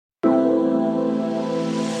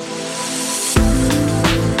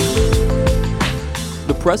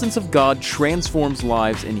presence of God transforms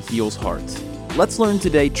lives and heals hearts. Let's learn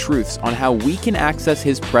today truths on how we can access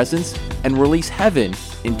His presence and release heaven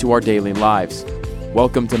into our daily lives.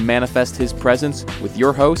 Welcome to Manifest His Presence with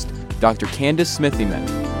your host, Dr. Candace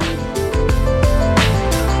Smithyman.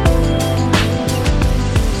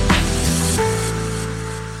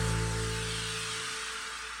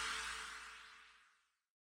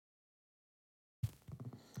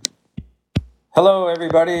 Hello,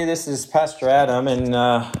 everybody. This is Pastor Adam, and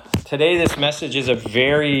today this message is a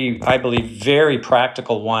I believe, very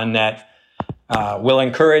practical one that will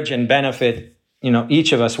encourage and benefit,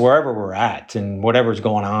 each of us wherever we're at and whatever's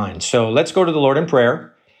going on. So let's go to the Lord in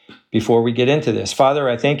prayer before we get into this. Father,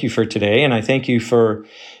 I thank you for today, and I thank you for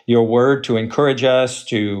your word to encourage us,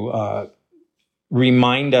 to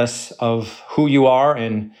remind us of who you are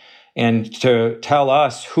and to tell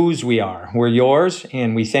us whose we are. We're yours,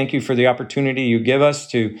 and we thank you for the opportunity you give us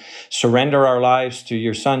to surrender our lives to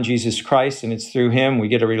your Son, Jesus Christ, and it's through him we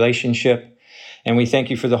get a relationship. And we thank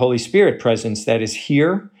you for the Holy Spirit presence that is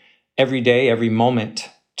here every day, every moment,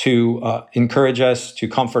 to encourage us, to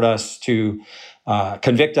comfort us, to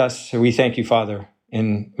convict us. So we thank you, Father,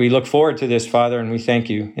 and we look forward to this, Father, and we thank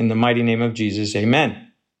you in the mighty name of Jesus.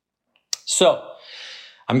 Amen. So,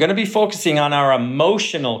 I'm going to be focusing on our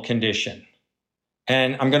emotional condition,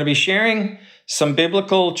 and I'm going to be sharing some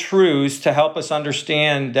biblical truths to help us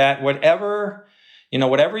understand that whatever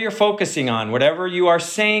you're focusing on, whatever you are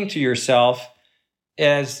saying to yourself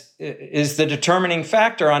is the determining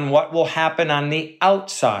factor on what will happen on the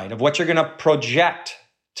outside of what you're going to project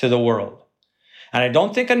to the world. And I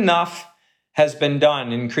don't think enough has been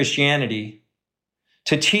done in Christianity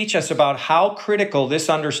to teach us about how critical this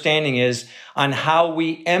understanding is on how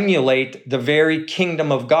we emulate the very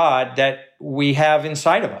kingdom of God that we have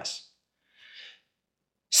inside of us.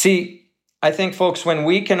 See, I think, folks, when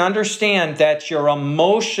we can understand that your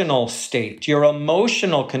emotional state, your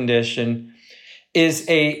emotional condition is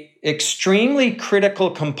an extremely critical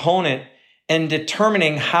component in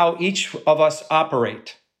determining how each of us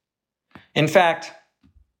operate. In fact,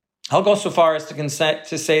 I'll go so far as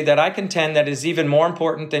to say that I contend that is even more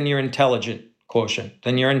important than your intelligent quotient,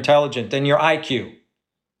 than your IQ.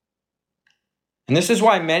 And this is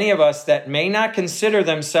why many of us that may not consider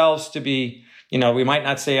themselves to be, we might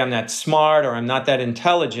not say I'm that smart or I'm not that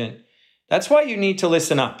intelligent. That's why you need to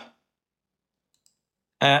listen up.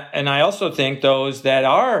 And I also think those that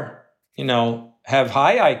are, have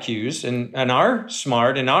high IQs and are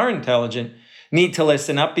smart and are intelligent need to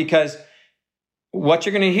listen up, because what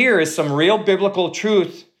you're going to hear is some real biblical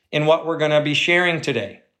truth in what we're going to be sharing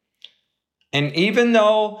today. And even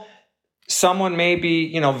though someone may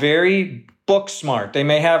be, very book smart, they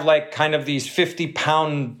may have like kind of these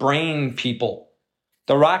 50-pound brain people,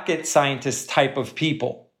 the rocket scientist type of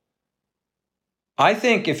people. I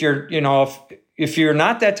think if you're, if you're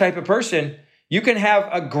not that type of person, you can have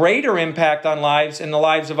a greater impact on lives and the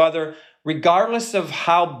lives of others, regardless of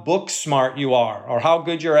how book smart you are or how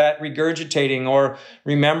good you're at regurgitating or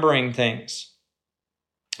remembering things.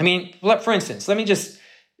 I mean, for instance, let me just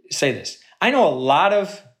say this. I know a lot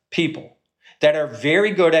of people that are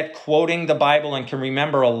very good at quoting the Bible and can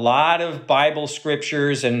remember a lot of Bible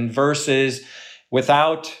scriptures and verses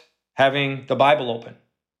without having the Bible open.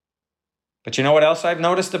 But you know what else I've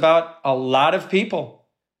noticed about a lot of people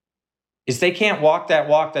is they can't walk that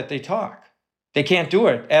walk that they talk. They can't do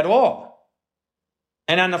it at all.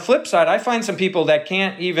 And on the flip side, I find some people that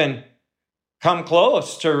can't even come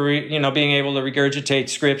close to, being able to regurgitate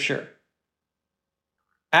scripture,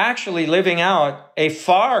 actually living out a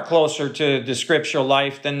far closer to the scriptural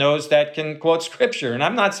life than those that can quote scripture. And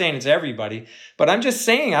I'm not saying it's everybody, but I'm just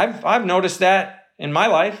saying I've noticed that in my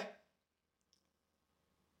life.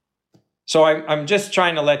 So I'm just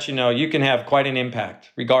trying to let you know you can have quite an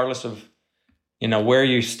impact, regardless of, where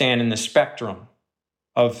you stand in the spectrum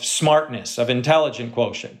of smartness, of intelligent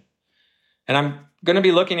quotient. And I'm going to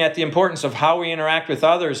be looking at the importance of how we interact with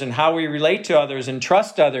others and how we relate to others and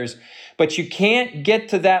trust others. But you can't get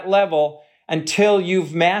to that level until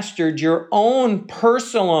you've mastered your own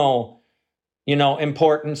personal,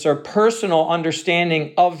 importance or personal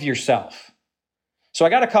understanding of yourself. So I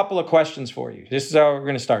got a couple of questions for you. This is how we're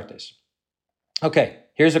going to start this. Okay,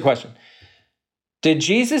 here's a question. Did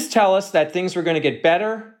Jesus tell us that things were going to get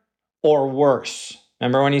better or worse?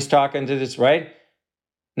 Remember when he's talking to this, right?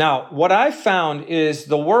 Now, what I've found is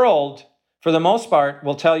the world, for the most part,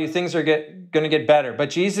 will tell you things are going to get better. But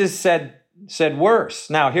Jesus said worse.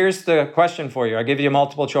 Now, here's the question for you. I'll give you a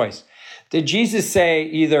multiple choice. Did Jesus say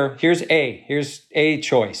either, here's A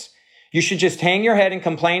choice. You should just hang your head and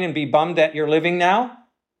complain and be bummed that you're living now?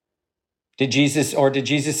 Did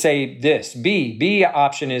Jesus say this? B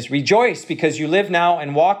option is rejoice because you live now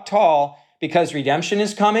and walk tall because redemption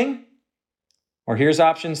is coming. Or here's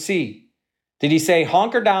option C. Did he say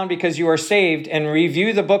hunker down because you are saved and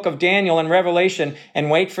review the book of Daniel and Revelation and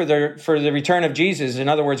wait for the return of Jesus? In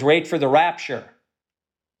other words, wait for the rapture.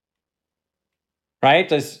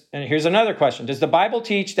 Right? And here's another question. Does the Bible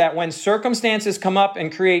teach that when circumstances come up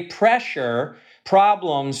and create pressure,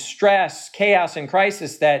 problems, stress, chaos, and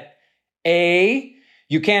crisis, that A,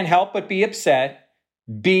 you can't help but be upset,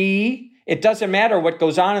 B, it doesn't matter what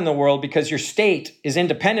goes on in the world because your state is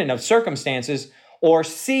independent of circumstances, or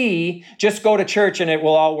C, just go to church and it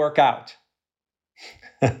will all work out?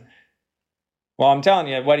 Well, I'm telling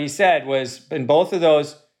you, what he said was, in both of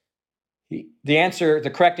those,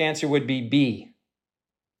 the correct answer would be B.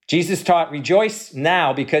 Jesus taught, rejoice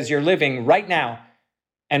now because you're living right now,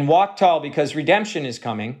 and walk tall because redemption is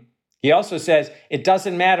coming. He also says it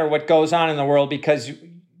doesn't matter what goes on in the world because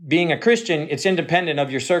being a Christian, it's independent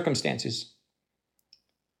of your circumstances.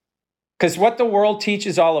 Because what the world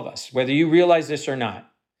teaches all of us, whether you realize this or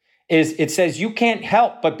not, is it says you can't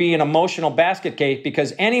help but be an emotional basket case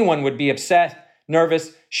because anyone would be upset,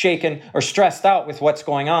 nervous, shaken, or stressed out with what's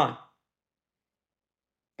going on.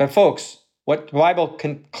 But folks, what the Bible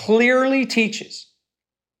clearly teaches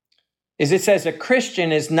is it says a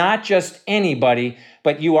Christian is not just anybody,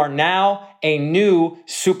 but you are now a new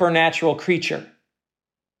supernatural creature.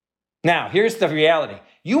 Now, here's the reality.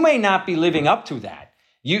 You may not be living up to that.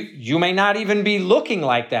 You may not even be looking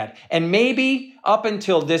like that. And maybe up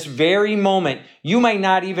until this very moment, you may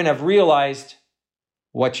not even have realized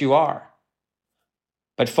what you are.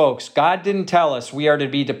 But folks, God didn't tell us we are to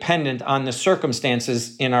be dependent on the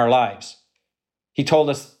circumstances in our lives. He told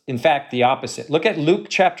us, in fact, the opposite. Look at Luke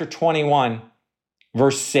chapter 21,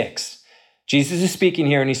 verse 6. Jesus is speaking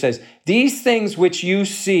here and he says, these things which you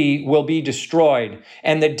see will be destroyed,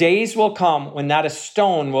 and the days will come when not a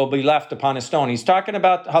stone will be left upon a stone. He's talking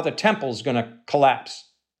about how the temple's going to collapse,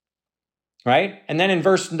 right? And then in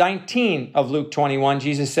verse 19 of Luke 21,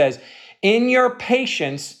 Jesus says, in your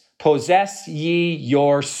patience possess ye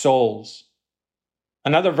your souls.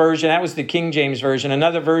 Another version, that was the King James Version.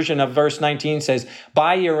 Another version of verse 19 says,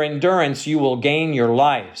 by your endurance, you will gain your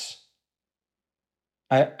lives.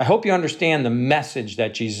 I hope you understand the message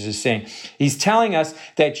that Jesus is saying. He's telling us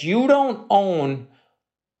that you don't own,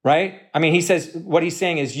 right? I mean, he says, what he's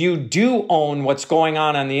saying is you do own what's going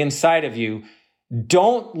on the inside of you.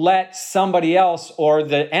 Don't let somebody else or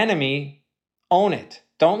the enemy own it.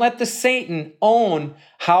 Don't let the Satan own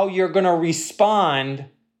how you're going to respond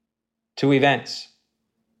to events.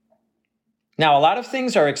 Now, a lot of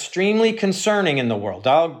things are extremely concerning in the world,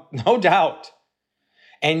 no doubt.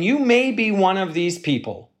 And you may be one of these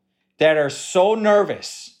people that are so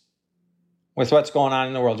nervous with what's going on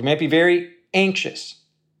in the world. You may be very anxious,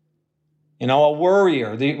 a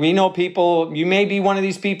worrier. We know people, you may be one of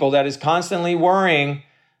these people that is constantly worrying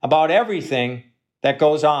about everything that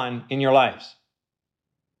goes on in your lives.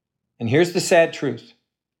 And here's the sad truth.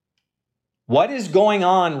 What is going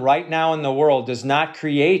on right now in the world does not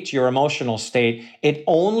create your emotional state. It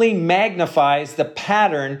only magnifies the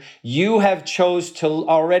pattern you have chose to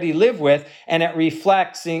already live with, and it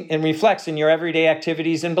reflects in your everyday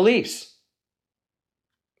activities and beliefs.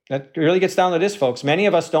 That really gets down to this, folks. Many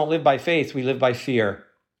of us don't live by faith, we live by fear.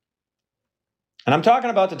 And I'm talking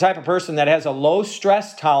about the type of person that has a low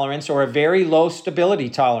stress tolerance or a very low stability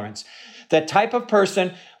tolerance. The type of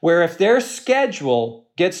person where if their schedule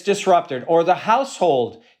gets disrupted, or the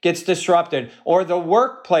household gets disrupted, or the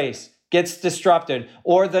workplace gets disrupted,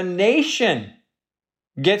 or the nation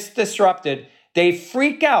gets disrupted, they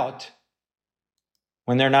freak out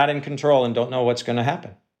when they're not in control and don't know what's going to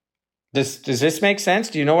happen. Does this make sense?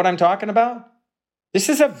 Do you know what I'm talking about? This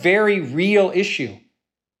is a very real issue.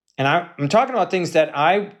 And I'm talking about things that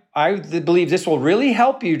I believe this will really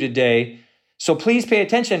help you today. So please pay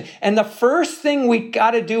attention. And the first thing we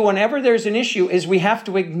got to do whenever there's an issue is we have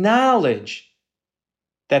to acknowledge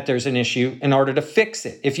that there's an issue in order to fix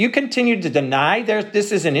it. If you continue to deny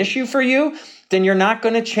this is an issue for you, then you're not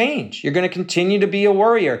going to change. You're going to continue to be a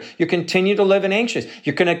worrier. You continue to live in anxious.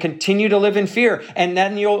 You're going to continue to live in fear. And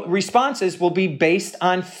then your responses will be based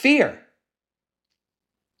on fear.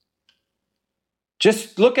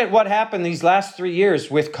 Just look at what happened these last 3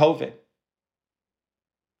 years with COVID.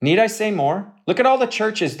 Need I say more? Look at all the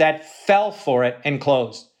churches that fell for it and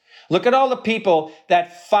closed. Look at all the people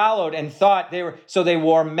that followed and thought they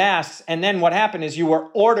wore masks. And then what happened is you were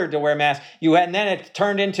ordered to wear masks. And then it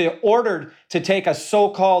turned into ordered to take a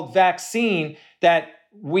so-called vaccine that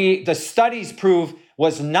the studies prove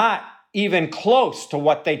was not even close to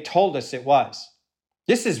what they told us it was.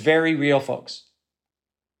 This is very real, folks.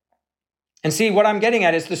 And see, what I'm getting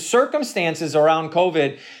at is the circumstances around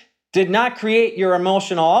COVID did not create your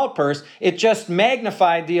emotional outburst. It just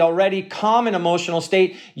magnified the already common emotional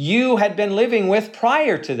state you had been living with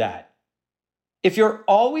prior to that. If you're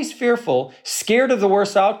always fearful, scared of the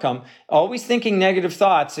worst outcome, always thinking negative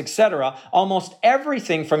thoughts, etc., almost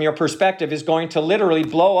everything from your perspective is going to literally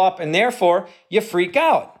blow up, and therefore you freak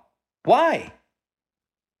out. Why?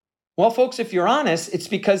 Well, folks, if you're honest, it's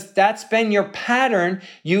because that's been your pattern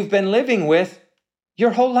you've been living with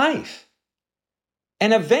your whole life.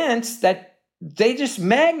 And events that they just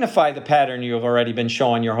magnify the pattern you have already been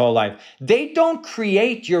showing your whole life. They don't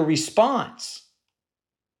create your response.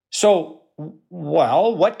 So,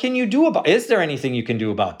 well, what can you do about it? Is there anything you can do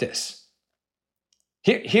about this?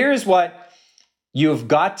 Here's what you've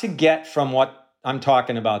got to get from what I'm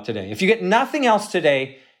talking about today. If you get nothing else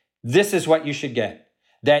today, this is what you should get.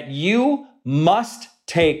 That you must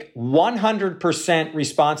take 100%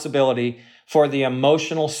 responsibility for the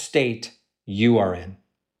emotional state you are in.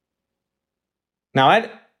 Now,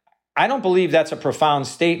 I don't believe that's a profound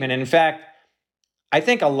statement. And in fact, I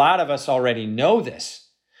think a lot of us already know this.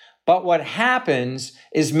 But what happens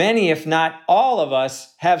is many, if not all of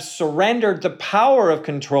us, have surrendered the power of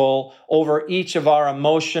control over each of our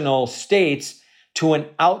emotional states to an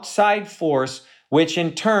outside force, which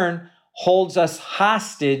in turn holds us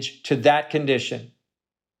hostage to that condition.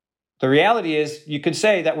 The reality is, you could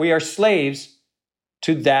say that we are slaves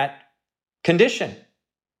to that condition.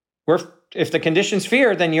 If the condition's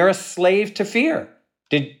fear, then you're a slave to fear.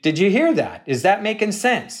 Did you hear that? Is that making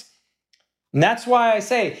sense? And that's why I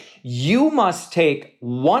say you must take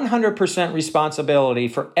 100% responsibility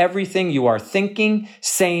for everything you are thinking,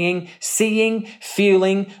 saying, seeing,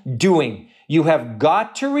 feeling, doing. You have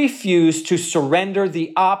got to refuse to surrender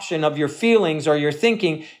the option of your feelings or your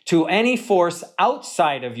thinking to any force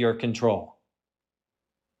outside of your control.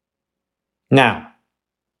 Now,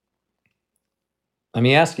 let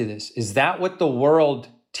me ask you this. Is that what the world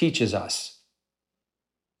teaches us?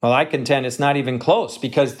 Well, I contend it's not even close,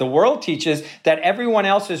 because the world teaches that everyone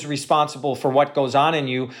else is responsible for what goes on in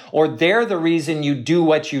you, or they're the reason you do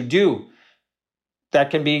what you do. That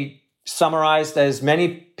can be summarized as many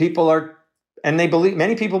people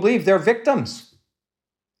believe they're victims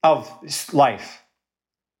of life,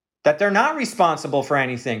 that they're not responsible for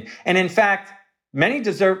anything. And in fact, many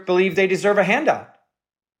believe they deserve a handout.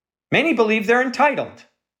 Many believe they're entitled.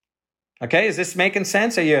 Okay, is this making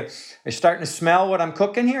sense? Are you starting to smell what I'm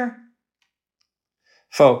cooking here?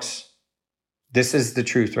 Folks, this is the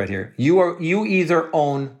truth right here. You either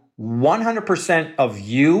own 100% of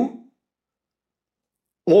you,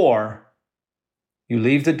 or you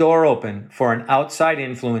leave the door open for an outside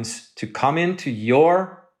influence to come into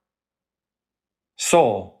your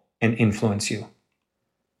soul and influence you.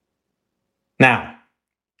 Now,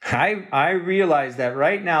 I realize that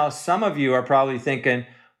right now some of you are probably thinking,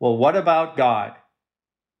 well, what about God?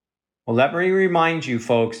 Well, let me remind you,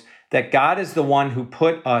 folks, that God is the one who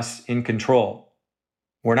put us in control.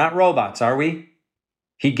 We're not robots, are we?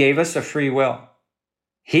 He gave us a free will.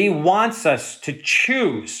 He wants us to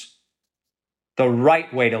choose the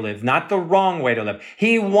right way to live, not the wrong way to live.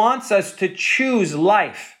 He wants us to choose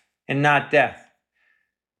life and not death.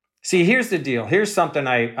 See, here's the deal. Here's something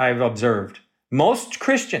I've observed. Most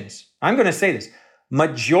Christians, I'm going to say this,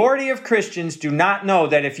 majority of Christians do not know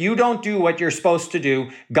that if you don't do what you're supposed to do,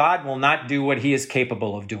 God will not do what he is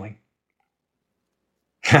capable of doing.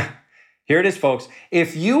 Here it is, folks.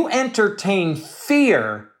 If you entertain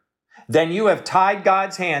fear, then you have tied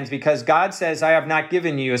God's hands, because God says, I have not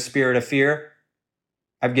given you a spirit of fear.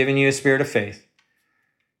 I've given you a spirit of faith.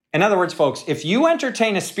 In other words, folks, if you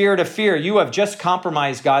entertain a spirit of fear, you have just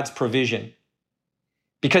compromised God's provision.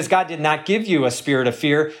 Because God did not give you a spirit of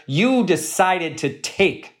fear, you decided to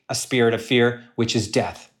take a spirit of fear, which is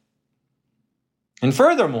death. And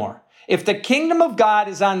furthermore, if the kingdom of God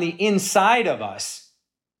is on the inside of us,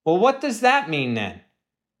 well, what does that mean then?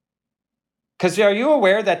 Because are you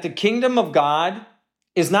aware that the kingdom of God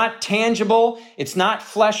is not tangible? It's not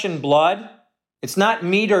flesh and blood. It's not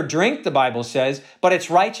meat or drink, the Bible says, but it's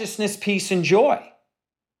righteousness, peace, and joy.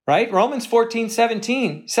 Right? Romans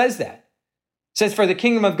 14:17 says that. It says, for the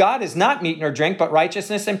kingdom of God is not meat nor drink, but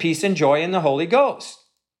righteousness and peace and joy in the Holy Ghost.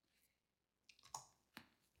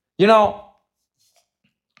 You know,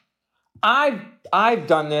 I've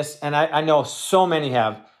done this, and I know so many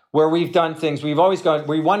have, where we've done things, we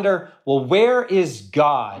wonder, well, where is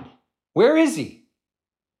God? Where is he?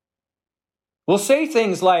 We'll say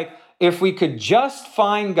things like, if we could just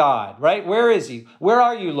find God, right? Where is he? Where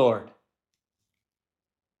are you, Lord?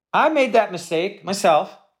 I made that mistake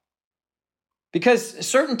myself. Because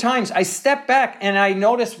certain times I step back and I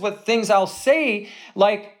notice what things I'll say,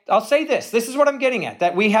 like I'll say this is what I'm getting at,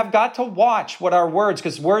 that we have got to watch what our words,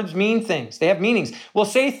 because words mean things, they have meanings. We'll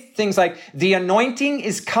say things like, the anointing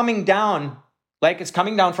is coming down, like it's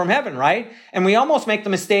coming down from heaven, right? And we almost make the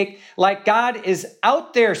mistake like God is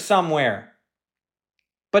out there somewhere.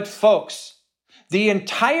 But folks, the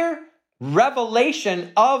entire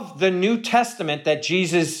revelation of the New Testament that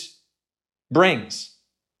Jesus brings,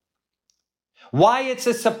 why it's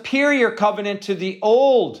a superior covenant to the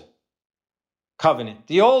old covenant,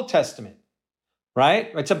 the Old Testament, right?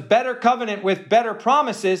 It's a better covenant with better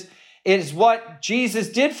promises, is what Jesus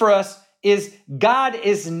did for us. Is God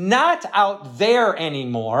is not out there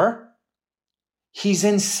anymore. He's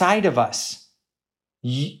inside of us.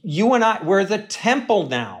 You and I, we're the temple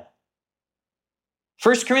now.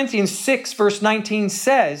 1 Corinthians 6, verse 19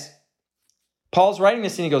 says, Paul's writing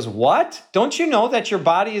this and he goes, what? Don't you know that your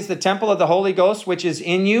body is the temple of the Holy Ghost, which is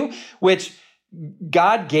in you, which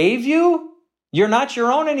God gave you? You're not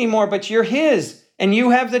your own anymore, but you're his, and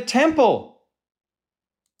you have the temple.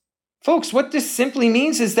 Folks, what this simply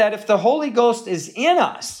means is that if the Holy Ghost is in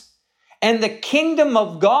us, and the kingdom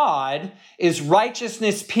of God is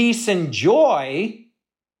righteousness, peace, and joy,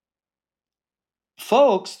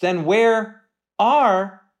 folks, then where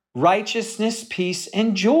are righteousness, peace,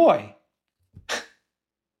 and joy?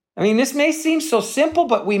 I mean, this may seem so simple,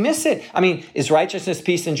 but we miss it. I mean, is righteousness,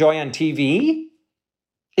 peace, and joy on TV?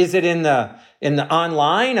 Is it in the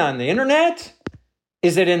online, on the internet?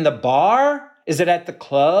 Is it in the bar? Is it at the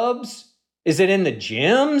clubs? Is it in the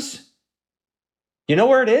gyms? You know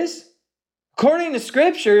where it is? According to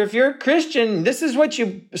Scripture, if you're a Christian, this is what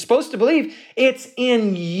you're supposed to believe. It's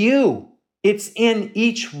in you. It's in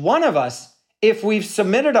each one of us if we've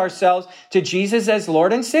submitted ourselves to Jesus as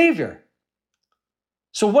Lord and Savior.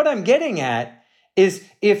 So what I'm getting at is,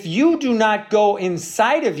 if you do not go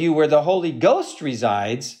inside of you where the Holy Ghost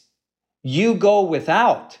resides, you go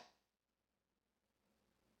without.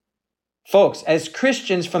 Folks, as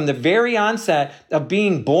Christians, from the very onset of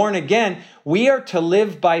being born again, we are to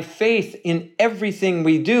live by faith in everything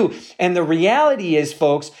we do. And the reality is,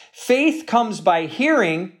 folks, faith comes by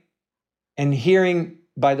hearing, and hearing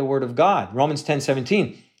by the word of God. Romans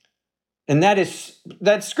 10:17. And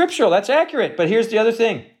that's scriptural, that's accurate. But here's the other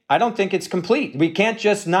thing. I don't think it's complete. We can't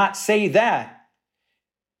just not say that.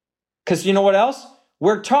 Because you know what else?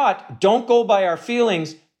 We're taught, don't go by our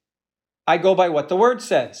feelings. I go by what the word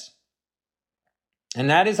says. And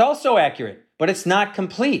that is also accurate, but it's not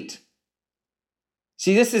complete.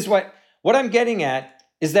 See, this is what I'm getting at,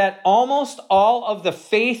 is that almost all of the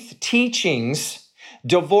faith teachings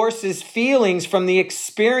divorces feelings from the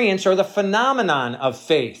experience or the phenomenon of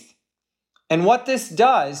faith. And what this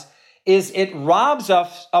does is it robs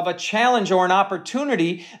us of a challenge or an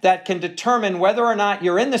opportunity that can determine whether or not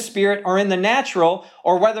you're in the spirit or in the natural,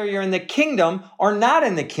 or whether you're in the kingdom or not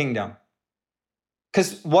in the kingdom.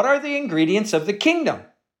 Because what are the ingredients of the kingdom?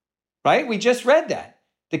 Right? We just read that.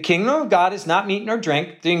 The kingdom of God is not meat nor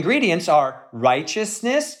drink. The ingredients are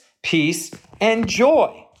righteousness, peace, and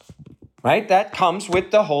joy. Right? That comes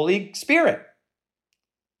with the Holy Spirit.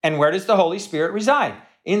 And where does the Holy Spirit reside?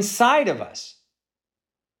 Inside of us.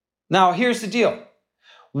 Now, here's the deal.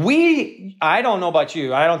 I don't know about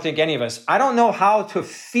you. I don't think any of us. I don't know how to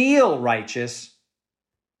feel righteous.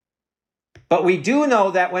 But we do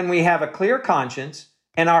know that when we have a clear conscience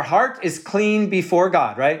and our heart is clean before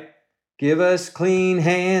God, right? Give us clean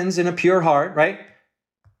hands and a pure heart, right?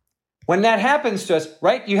 When that happens to us,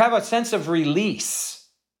 right, you have a sense of release.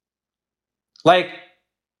 Like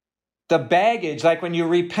the baggage, like when you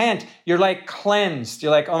repent, you're like cleansed.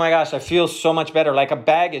 You're like, oh my gosh, I feel so much better. Like a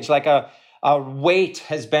baggage, like a weight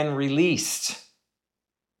has been released.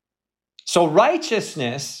 So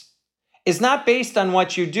righteousness is not based on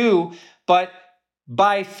what you do, but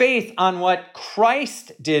by faith on what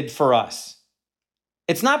Christ did for us.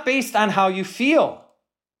 It's not based on how you feel.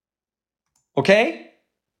 Okay?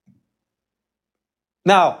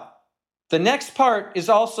 Now, the next part is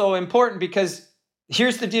also important, because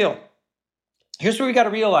here's the deal. Here's what we got to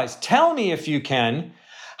realize. Tell me, if you can,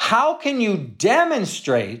 how can you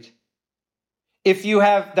demonstrate that you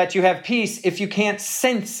have peace if you can't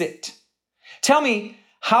sense it? Tell me,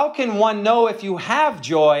 how can one know if you have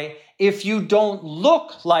joy if you don't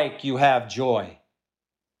look like you have joy?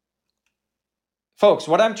 Folks,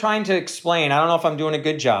 what I'm trying to explain, I don't know if I'm doing a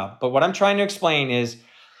good job, but what I'm trying to explain is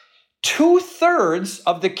 2/3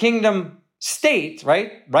 of the kingdom state,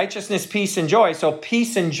 right? Righteousness, peace, and joy. So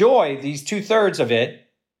peace and joy, these 2/3 of it,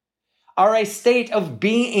 are a state of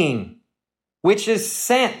being. which is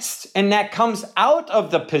sensed, and that comes out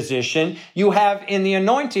of the position you have in the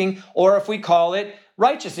anointing, or if we call it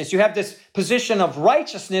righteousness. You have this position of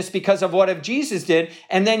righteousness because of what Jesus did,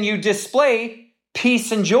 and then you display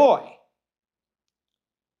peace and joy.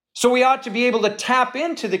 So we ought to be able to tap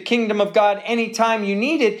into the kingdom of God anytime you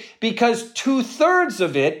need it, because 2/3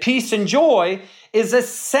 of it, peace and joy, is a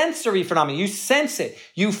sensory phenomenon. You sense it.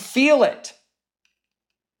 You feel it.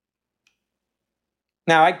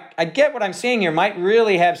 Now, I get what I'm saying here might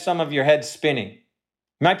really have some of your head spinning.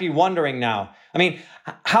 You might be wondering now. I mean,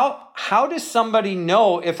 how does somebody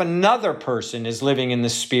know if another person is living in the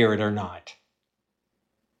Spirit or not?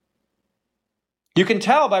 You can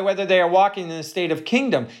tell by whether they are walking in the state of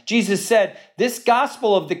kingdom. Jesus said, this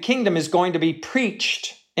gospel of the kingdom is going to be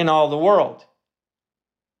preached in all the world.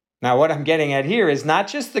 Now, what I'm getting at here is not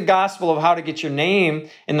just the gospel of how to get your name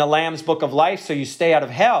in the Lamb's Book of Life so you stay out of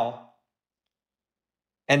hell.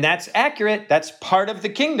 And that's accurate. That's part of the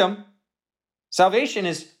kingdom. Salvation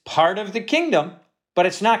is part of the kingdom, but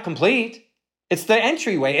it's not complete. It's the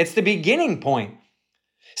entryway. It's the beginning point.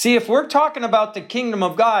 See, if we're talking about the kingdom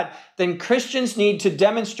of God, then Christians need to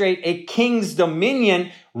demonstrate a king's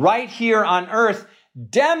dominion right here on earth.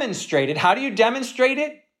 Demonstrate it. How do you demonstrate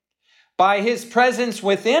it? By his presence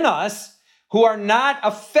within us, who are not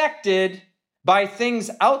affected by things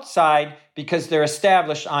outside, because they're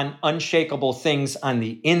established on unshakable things on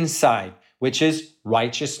the inside, which is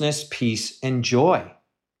righteousness, peace, and joy.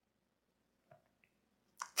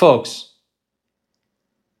 Folks,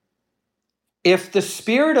 if the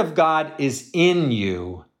Spirit of God is in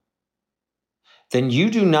you, then you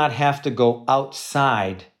do not have to go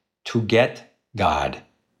outside to get God.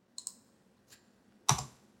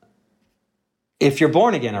 If you're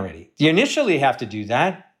born again already, you initially have to do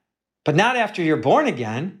that, but not after you're born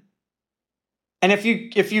again. And if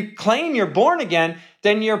you claim you're born again,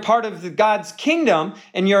 then you're part of God's kingdom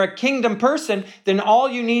and you're a kingdom person, then all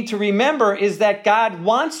you need to remember is that God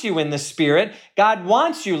wants you in the Spirit. God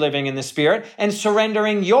wants you living in the Spirit and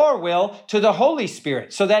surrendering your will to the Holy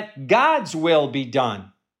Spirit so that God's will be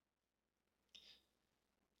done.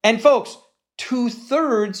 And folks,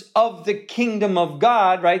 2/3 of the kingdom of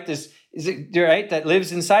God, right, that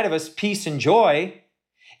lives inside of us, peace and joy,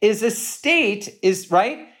 is a state,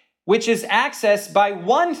 which is accessed by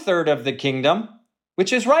 1/3 of the kingdom,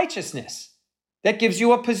 which is righteousness. That gives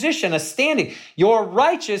you a position, a standing. You're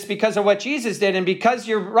righteous because of what Jesus did, and because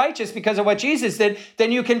you're righteous because of what Jesus did,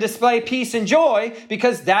 then you can display peace and joy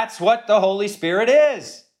because that's what the Holy Spirit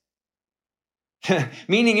is.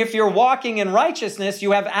 Meaning if you're walking in righteousness,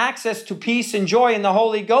 you have access to peace and joy in the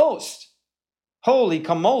Holy Ghost. Holy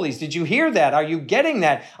camolies, did you hear that? Are you getting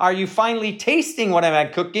that? Are you finally tasting what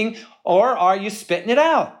I'm cooking, or are you spitting it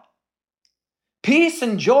out? Peace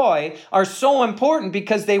and joy are so important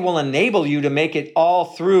because they will enable you to make it all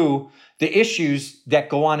through the issues that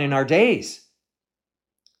go on in our days.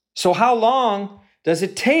 So how long does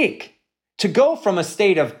it take to go from a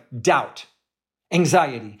state of doubt,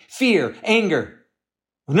 anxiety, fear, anger,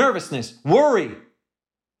 nervousness, worry,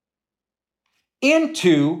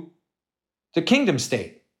 into the kingdom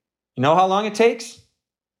state? You know how long it takes?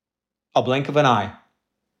 A blink of an eye.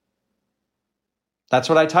 That's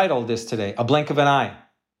what I titled this today, a blink of an eye.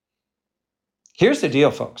 Here's the deal,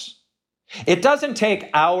 folks. It doesn't take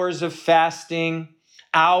hours of fasting,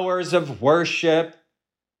 hours of worship,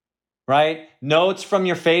 right? Notes from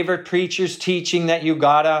your favorite preacher's teaching that you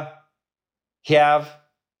gotta have.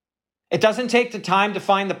 It doesn't take the time to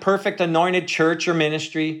find the perfect anointed church or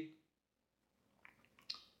ministry.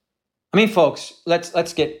 I mean, folks,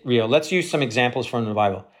 let's get real. Let's use some examples from the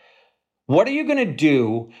Bible. What are you going to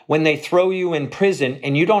do when they throw you in prison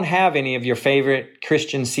and you don't have any of your favorite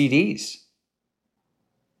Christian CDs?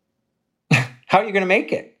 How are you going to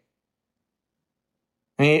make it?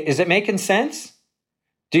 I mean, is it making sense?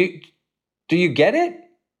 Do you get it?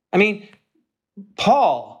 I mean,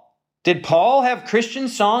 did Paul have Christian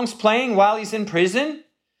songs playing while he's in prison?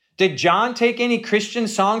 Did John take any Christian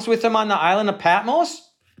songs with him on the island of Patmos?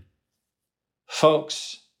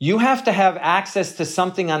 Folks, you have to have access to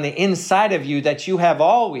something on the inside of you that you have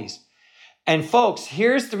always. And folks,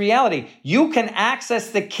 here's the reality. You can access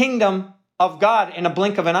the kingdom of God in a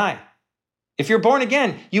blink of an eye. If you're born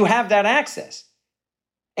again, you have that access.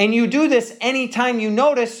 And you do this anytime you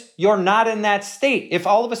notice you're not in that state. If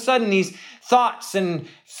all of a sudden these thoughts and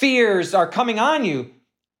fears are coming on you,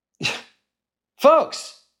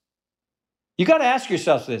 folks, you got to ask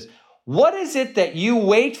yourself this. What is it that you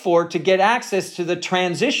wait for to get access to the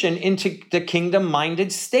transition into the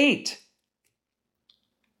kingdom-minded state?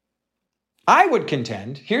 I would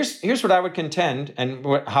contend, here's what I would contend and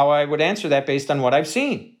how I would answer that based on what I've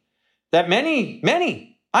seen. that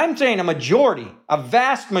many, I'm saying a majority, a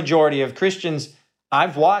vast majority of Christians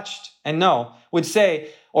I've watched and know would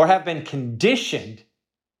say or have been conditioned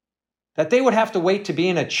that they would have to wait to be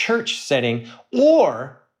in a church setting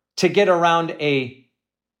or to get around a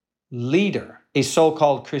leader, a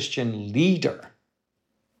so-called Christian leader.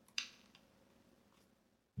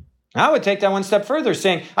 I would take that one step further,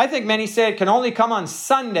 saying, I think many say it can only come on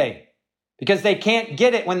Sunday because they can't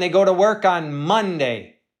get it when they go to work on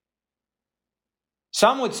Monday.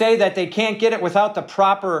 Some would say that they can't get it without the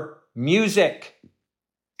proper music.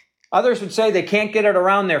 Others would say they can't get it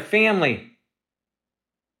around their family.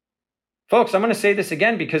 Folks, I'm going to say this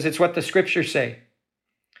again because it's what the scriptures say.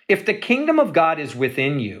 If the kingdom of God is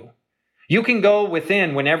within you, you can go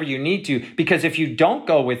within whenever you need to, because if you don't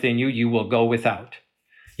go within you, you will go without.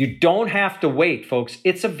 You don't have to wait, folks.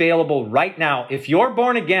 It's available right now. If you're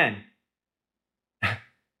born again,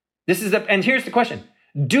 and here's the question.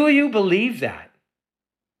 Do you believe that?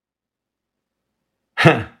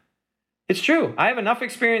 It's true. I have enough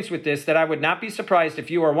experience with this that I would not be surprised if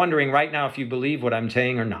you are wondering right now if you believe what I'm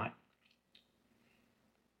saying or not.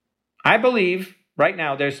 I believe right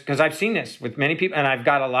now because I've seen this with many people, and I've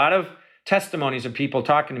got a lot of testimonies of people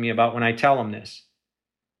talking to me about when I tell them this.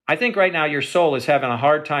 I think right now your soul is having a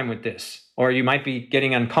hard time with this, or you might be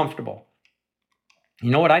getting uncomfortable. You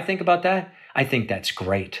know what I think about that? I think that's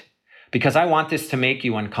great because I want this to make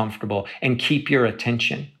you uncomfortable and keep your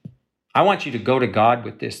attention. I want you to go to God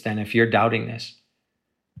with this then if you're doubting this.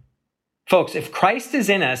 Folks, if Christ is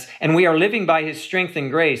in us and we are living by his strength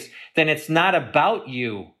and grace, then it's not about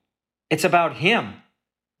you. It's about him.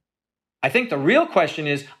 I think the real question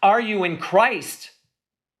is, are you in Christ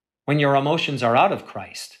when your emotions are out of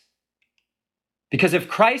Christ? Because if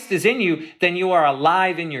Christ is in you, then you are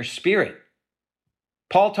alive in your spirit.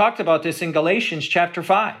 Paul talked about this in Galatians chapter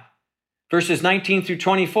 5, verses 19 through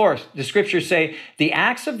 24. The scriptures say, the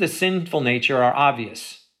acts of the sinful nature are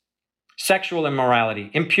obvious. Sexual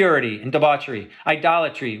immorality, impurity and debauchery,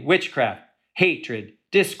 idolatry, witchcraft, hatred,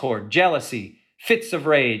 discord, jealousy, fits of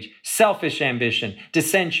rage, selfish ambition,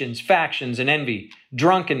 dissensions, factions, and envy,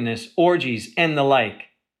 drunkenness, orgies, and the like.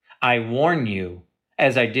 I warn you,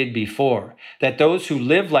 as I did before, that those who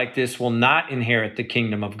live like this will not inherit the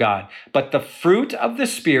kingdom of God. But the fruit of the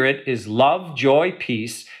Spirit is love, joy,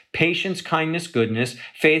 peace, patience, kindness, goodness,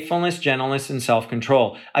 faithfulness, gentleness, and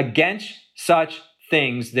self-control. Against such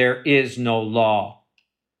things there is no law.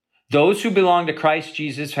 Those who belong to Christ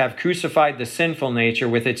Jesus have crucified the sinful nature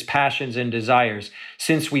with its passions and desires.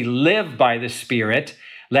 Since we live by the Spirit,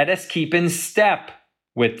 let us keep in step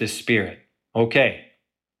with the Spirit. Okay.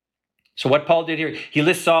 So what Paul did here, he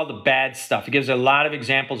lists all the bad stuff. He gives a lot of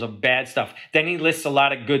examples of bad stuff. Then he lists a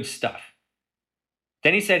lot of good stuff.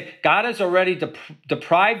 Then he said, God has already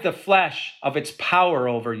deprived the flesh of its power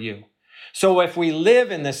over you. So if we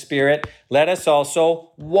live in the Spirit, let us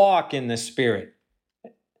also walk in the Spirit.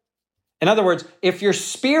 In other words, if your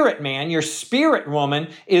spirit man, your spirit woman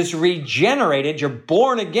is regenerated, you're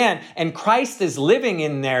born again, and Christ is living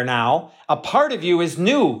in there now, a part of you is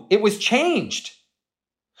new. It was changed.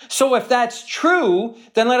 So if that's true,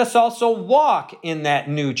 then let us also walk in that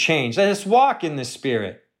new change. Let us walk in the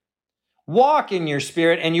Spirit. Walk in your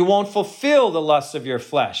spirit, and you won't fulfill the lusts of your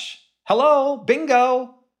flesh. Hello,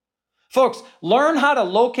 bingo. Folks, learn how to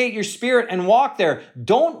locate your spirit and walk there.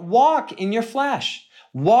 Don't walk in your flesh.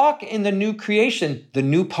 Walk in the new creation, the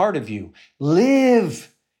new part of you.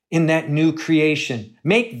 Live in that new creation.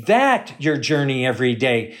 Make that your journey every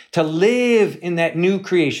day, to live in that new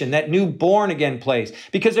creation, that new born again place.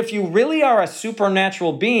 Because if you really are a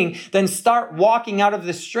supernatural being, then start walking out of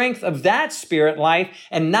the strength of that spirit life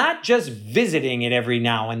and not just visiting it every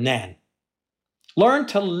now and then. Learn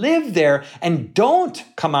to live there and don't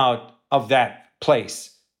come out of that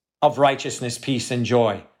place of righteousness, peace, and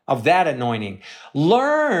joy, of that anointing.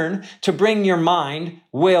 Learn to bring your mind,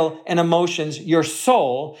 will, and emotions, your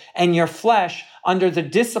soul, and your flesh under the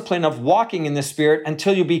discipline of walking in the Spirit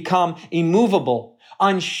until you become immovable,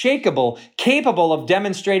 unshakable, capable of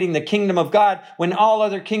demonstrating the kingdom of God when all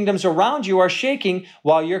other kingdoms around you are shaking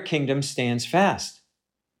while your kingdom stands fast.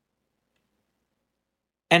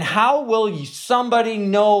 And how will somebody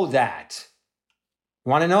know that? You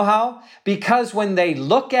want to know how? Because when they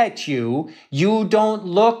look at you, you don't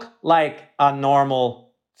look like a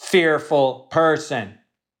normal, fearful person.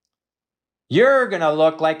 You're going to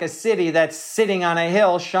look like a city that's sitting on a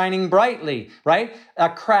hill shining brightly, right? A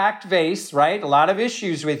cracked vase, right? A lot of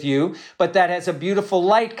issues with you, but that has a beautiful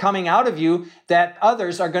light coming out of you that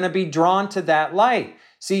others are going to be drawn to that light.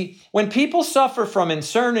 See, when people suffer from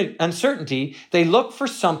uncertainty, they look for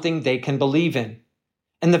something they can believe in.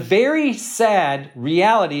 And the very sad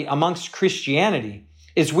reality amongst Christianity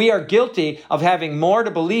is we are guilty of having more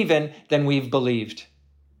to believe in than we've believed.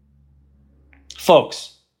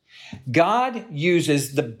 Folks, God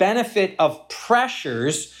uses the benefit of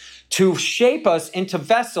pressures to shape us into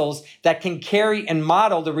vessels that can carry and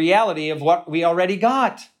model the reality of what we already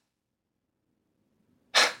got.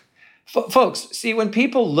 Folks, see, when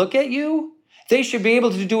people look at you, they should be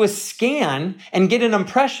able to do a scan and get an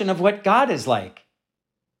impression of what God is like.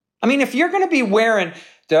 I mean, if you're going to be wearing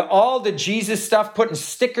all the Jesus stuff, putting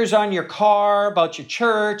stickers on your car about your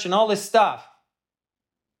church and all this stuff,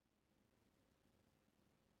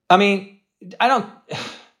 I mean,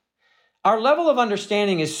 our level of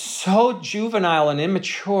understanding is so juvenile and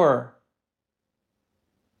immature.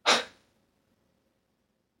 I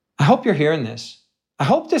hope you're hearing this. I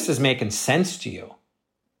hope this is making sense to you.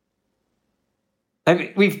 I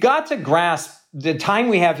mean, we've got to grasp the time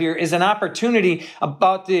we have here is an opportunity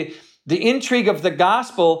about the intrigue of the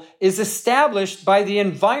gospel is established by the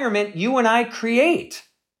environment you and I create.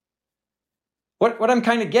 What I'm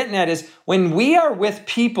kind of getting at is when we are with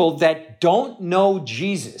people that don't know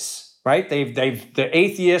Jesus, right? They've the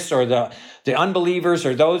atheists or the unbelievers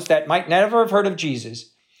or those that might never have heard of Jesus.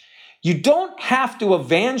 You don't have to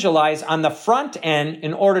evangelize on the front end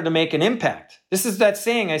in order to make an impact. This is that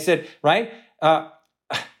saying I said, right?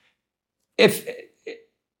 If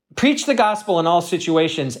preach the gospel in all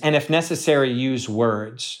situations, and if necessary, use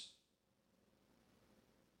words.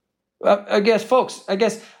 I guess, folks,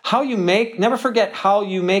 never forget how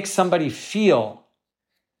you make somebody feel.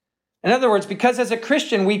 In other words, because as a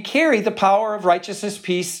Christian, we carry the power of righteousness,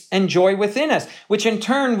 peace, and joy within us, which in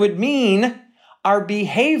turn would mean our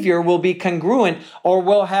behavior will be congruent or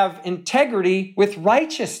will have integrity with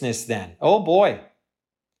righteousness then. Oh boy.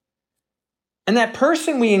 And that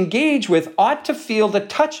person we engage with ought to feel the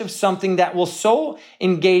touch of something that will so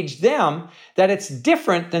engage them that it's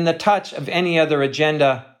different than the touch of any other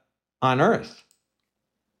agenda on earth.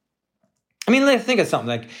 I mean, think of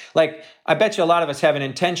something like I bet you a lot of us have an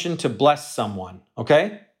intention to bless someone,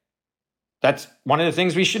 okay? That's one of the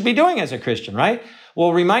things we should be doing as a Christian, right?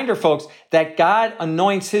 Well, reminder, folks, that God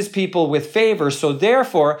anoints his people with favor, so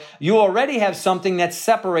therefore you already have something that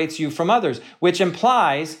separates you from others, which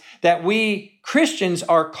implies that we Christians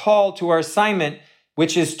are called to our assignment,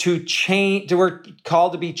 which is to change. We're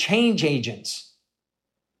called to be change agents.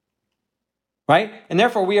 Right? And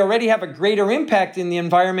therefore, we already have a greater impact in the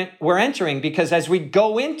environment we're entering, because as we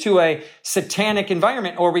go into a satanic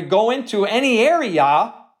environment or we go into any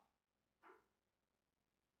area,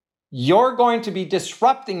 you're going to be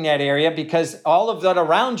disrupting that area because all of that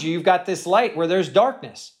around you, you've got this light where there's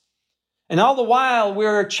darkness. And all the while,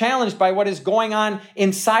 we're challenged by what is going on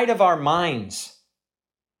inside of our minds.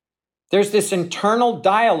 There's this internal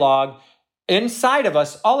dialogue inside of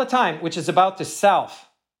us all the time, which is about the self.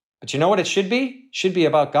 But you know what it should be? It should be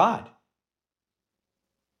about God.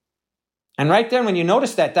 And right then, when you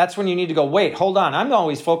notice that, that's when you need to go, wait, hold on. I'm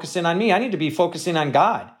always focusing on me. I need to be focusing on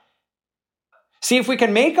God. See, if we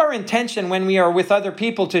can make our intention when we are with other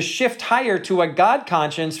people to shift higher to a God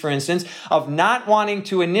conscience, for instance, of not wanting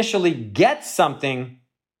to initially get something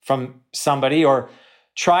from somebody or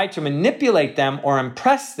try to manipulate them or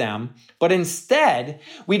impress them, but instead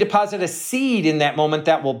we deposit a seed in that moment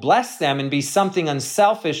that will bless them and be something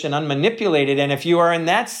unselfish and unmanipulated. And if you are in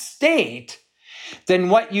that state, then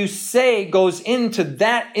what you say goes into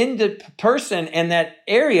that person and that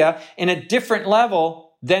area in a different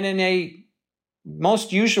level than in a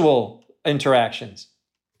most usual interactions.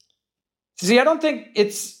 See, I don't think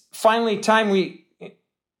it's finally time we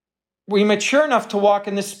mature enough to walk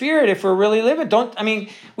in the Spirit if we're really living.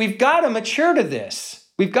 We've got to mature to this.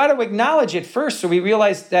 We've got to acknowledge it first so we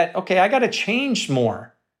realize that, okay, I got to change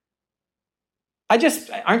more.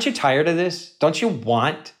 Aren't you tired of this? Don't you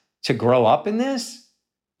want to grow up in this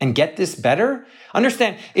and get this better?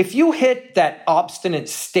 Understand, if you hit that obstinate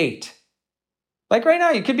state, like right now,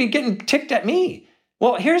 you could be getting ticked at me.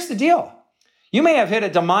 Well, here's the deal. You may have hit a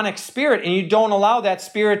demonic spirit and you don't allow that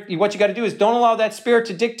spirit. What you got to do is don't allow that spirit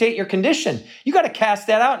to dictate your condition. You got to cast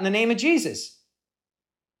that out in the name of Jesus.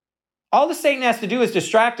 All the Satan has to do is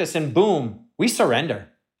distract us and boom, we surrender.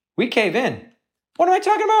 We cave in. What am I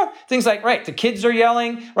talking about? Things like, right, the kids are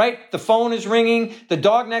yelling, right? The phone is ringing. The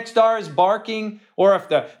dog next door is barking. Or if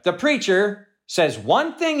the preacher says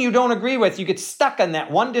one thing you don't agree with, you get stuck on that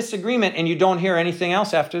one disagreement and you don't hear anything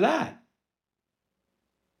else after that.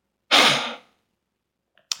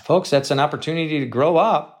 Folks, that's an opportunity to grow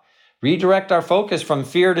up, redirect our focus from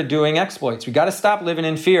fear to doing exploits. We got to stop living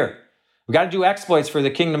in fear. We got to do exploits for the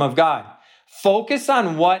kingdom of God. Focus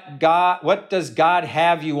on what does God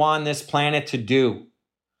have you on this planet to do?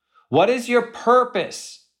 What is your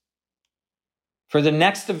purpose for the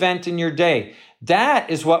next event in your day? That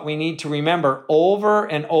is what we need to remember over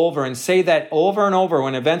and over, and say that over and over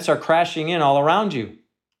when events are crashing in all around you.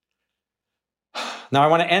 Now, I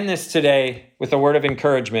want to end this today with a word of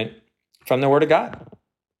encouragement from the Word of God.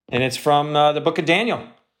 And it's from the book of Daniel.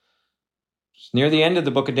 It's near the end of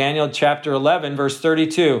the book of Daniel, chapter 11, verse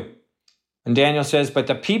 32. And Daniel says, "But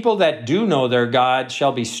the people that do know their God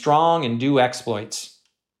shall be strong and do exploits."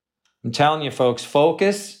 I'm telling you, folks,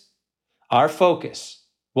 our focus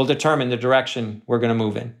will determine the direction we're going to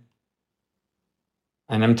move in.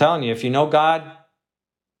 And I'm telling you, if you know God,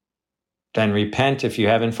 then repent if you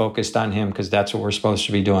haven't focused on Him, because that's what we're supposed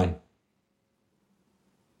to be doing.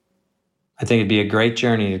 I think it'd be a great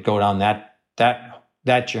journey to go down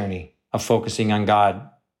that journey of focusing on God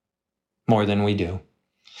more than we do.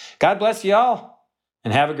 God bless you all,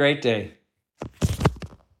 and have a great day.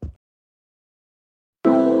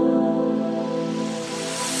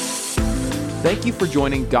 Thank you for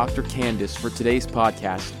joining Dr. Candace for today's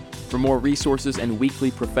podcast. For more resources and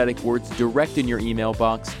weekly prophetic words direct in your email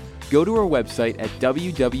box, go to our website at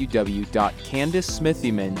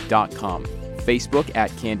www.CandaceSmithyman.com, Facebook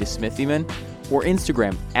at Candace Smithyman, or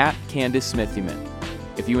Instagram at Candace Smithyman.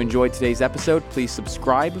 If you enjoyed today's episode, please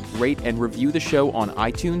subscribe, rate, and review the show on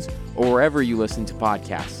iTunes or wherever you listen to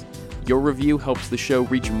podcasts. Your review helps the show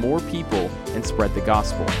reach more people and spread the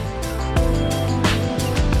gospel.